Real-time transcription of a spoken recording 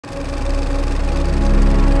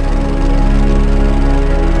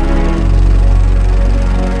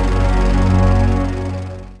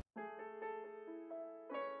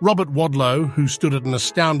Robert Wadlow, who stood at an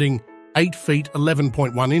astounding 8 feet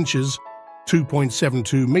 11.1 inches,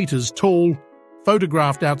 2.72 meters tall,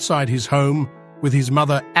 photographed outside his home with his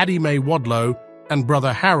mother Addie May Wadlow and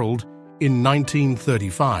brother Harold in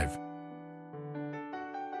 1935.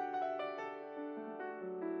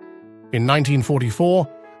 In 1944,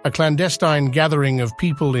 a clandestine gathering of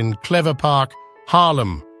people in Kleverpark,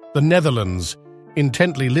 Haarlem, the Netherlands,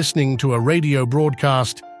 intently listening to a radio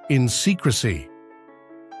broadcast in secrecy.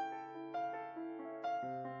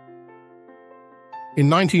 In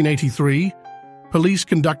 1983, police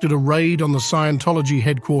conducted a raid on the Scientology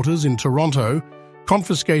headquarters in Toronto,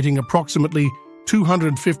 confiscating approximately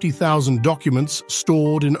 250,000 documents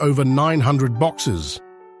stored in over 900 boxes.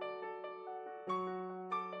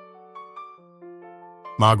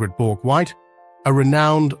 Margaret Bourke-White, a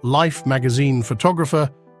renowned Life magazine photographer,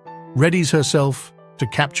 readies herself to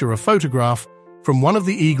capture a photograph from one of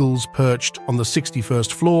the eagles perched on the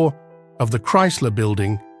 61st floor of the Chrysler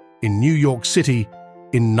Building in New York City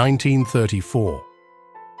in 1934.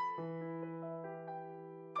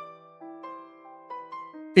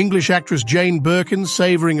 English actress Jane Birkin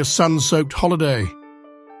savouring a sun-soaked holiday.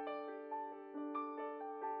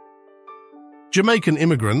 Jamaican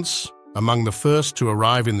immigrants, among the first to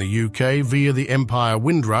arrive in the UK via the Empire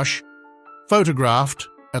Windrush, photographed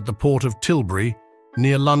at the port of Tilbury,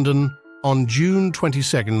 near London, on June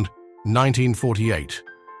 22, 1948,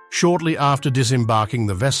 shortly after disembarking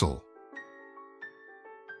the vessel.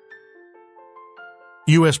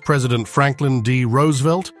 US President Franklin D.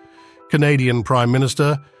 Roosevelt, Canadian Prime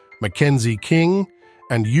Minister Mackenzie King,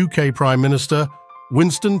 and UK Prime Minister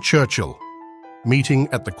Winston Churchill, meeting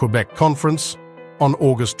at the Quebec Conference on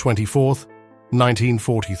August 24,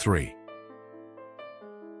 1943.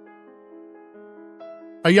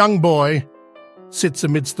 A young boy sits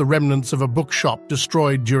amidst the remnants of a bookshop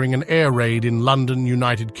destroyed during an air raid in London,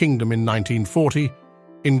 United Kingdom in 1940,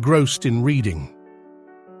 engrossed in reading.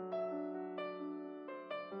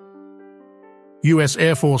 US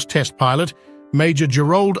Air Force test pilot Major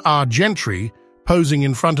Gerald R. Gentry posing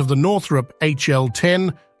in front of the Northrop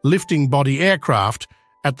HL-10 lifting body aircraft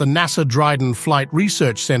at the NASA Dryden Flight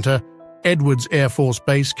Research Center, Edwards Air Force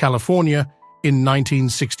Base, California, in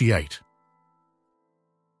 1968.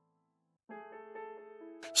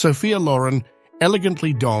 Sophia Loren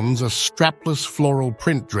elegantly dons a strapless floral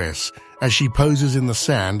print dress as she poses in the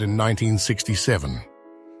sand in 1967.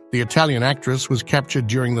 The Italian actress was captured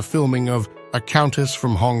during the filming of A Countess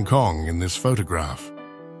from Hong Kong in this photograph.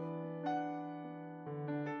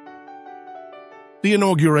 The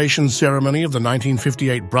inauguration ceremony of the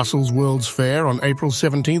 1958 Brussels World's Fair on April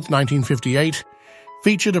 17, 1958,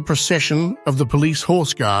 featured a procession of the police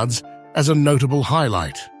horse guards as a notable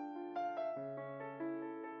highlight.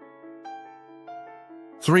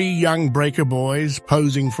 3 young breaker boys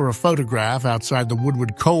posing for a photograph outside the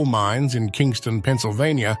Woodward coal mines in Kingston,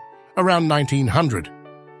 Pennsylvania, around 1900.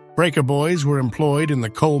 Breaker boys were employed in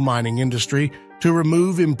the coal mining industry to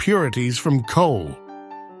remove impurities from coal.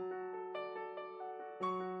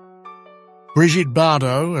 Brigitte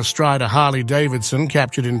Bardot astride a Harley-Davidson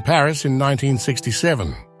captured in Paris in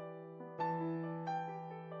 1967.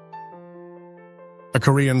 A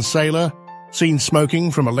Korean sailor seen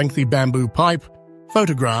smoking from a lengthy bamboo pipe,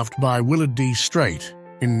 photographed by Willard D. Straight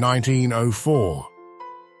in 1904.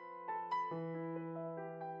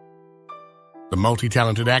 The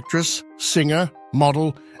multi-talented actress, singer,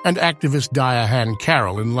 model, and activist Diane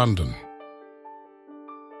Carroll in London.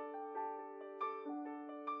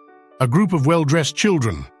 A group of well-dressed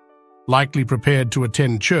children, likely prepared to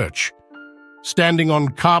attend church, standing on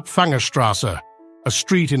Karpfangerstrasse, a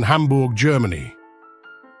street in Hamburg, Germany.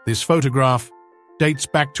 This photograph dates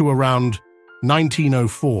back to around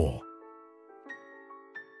 1904.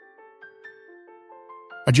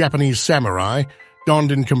 A Japanese samurai,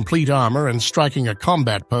 donned in complete armor and striking a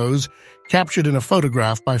combat pose, captured in a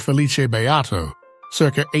photograph by Felice Beato,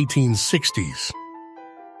 circa 1860s.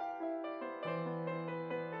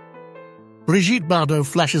 Brigitte Bardot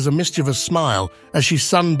flashes a mischievous smile as she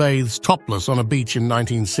sunbathes topless on a beach in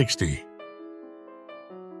 1960.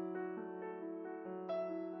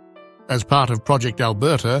 As part of Project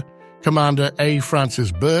Alberta, Commander A.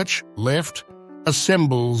 Francis Birch, left,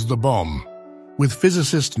 assembles the bomb, with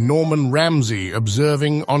physicist Norman Ramsey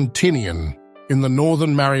observing on Tinian in the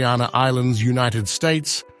Northern Mariana Islands, United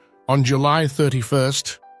States, on July 31,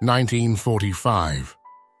 1945.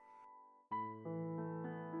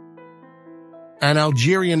 An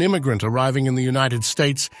Algerian immigrant arriving in the United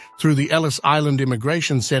States through the Ellis Island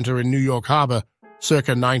Immigration Center in New York Harbor,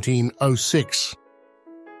 circa 1906.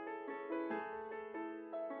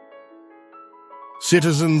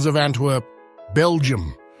 Citizens of Antwerp,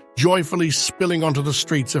 Belgium, joyfully spilling onto the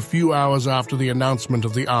streets a few hours after the announcement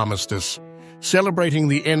of the armistice, celebrating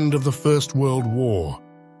the end of the First World War.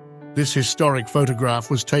 This historic photograph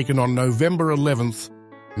was taken on November 11th,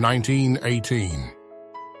 1918.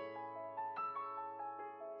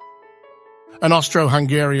 An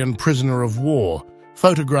Austro-Hungarian prisoner of war,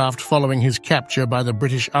 photographed following his capture by the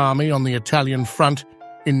British Army on the Italian front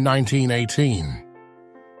in 1918.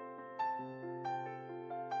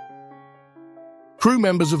 Crew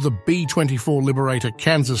members of the B-24 Liberator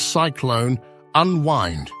Kansas Cyclone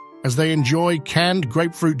unwind as they enjoy canned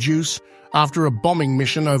grapefruit juice after a bombing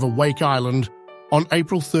mission over Wake Island on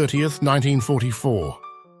April 30th, 1944.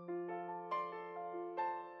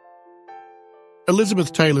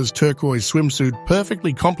 Elizabeth Taylor's turquoise swimsuit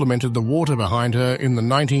perfectly complemented the water behind her in the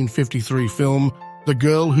 1953 film The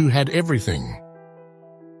Girl Who Had Everything.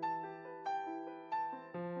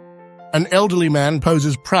 An elderly man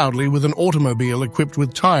poses proudly with an automobile equipped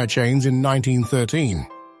with tire chains in 1913.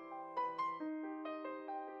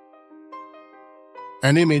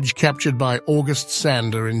 An image captured by August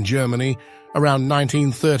Sander in Germany around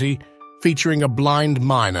 1930 featuring a blind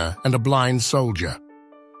miner and a blind soldier.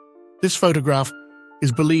 This photograph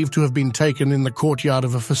is believed to have been taken in the courtyard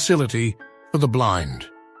of a facility for the blind.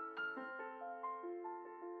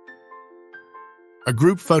 A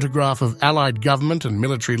group photograph of Allied government and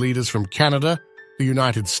military leaders from Canada, the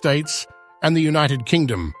United States, and the United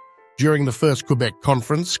Kingdom during the First Quebec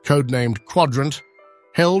Conference, codenamed Quadrant,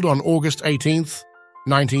 held on August 18,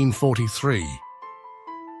 1943.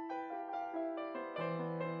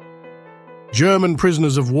 German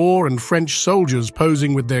prisoners of war and French soldiers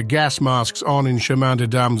posing with their gas masks on in Chemin des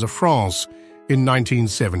Dames of France in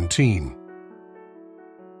 1917.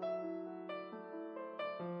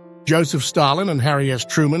 Joseph Stalin and Harry S.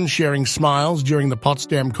 Truman sharing smiles during the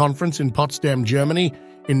Potsdam Conference in Potsdam, Germany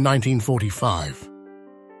in 1945.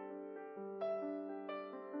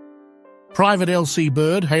 Private L.C.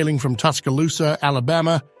 Byrd, hailing from Tuscaloosa,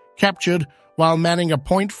 Alabama, captured while manning a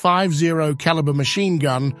 .50 caliber machine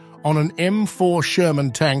gun on an M4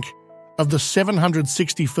 Sherman tank of the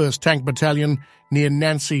 761st Tank Battalion near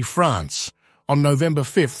Nancy, France, on November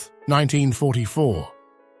 5, 1944.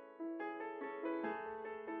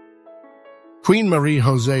 Queen Marie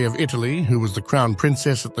José of Italy, who was the crown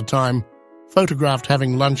princess at the time, photographed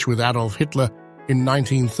having lunch with Adolf Hitler in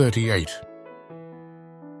 1938.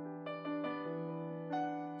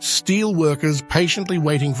 Steel workers patiently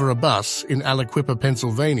waiting for a bus in Aliquippa,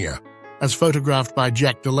 Pennsylvania, as photographed by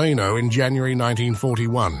Jack Delano in January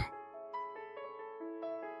 1941.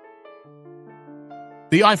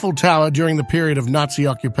 The Eiffel Tower during the period of Nazi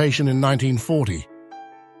occupation in 1940.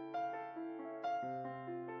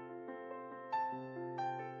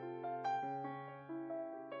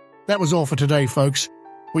 That was all for today, folks.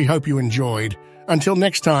 We hope you enjoyed. Until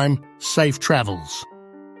next time, safe travels.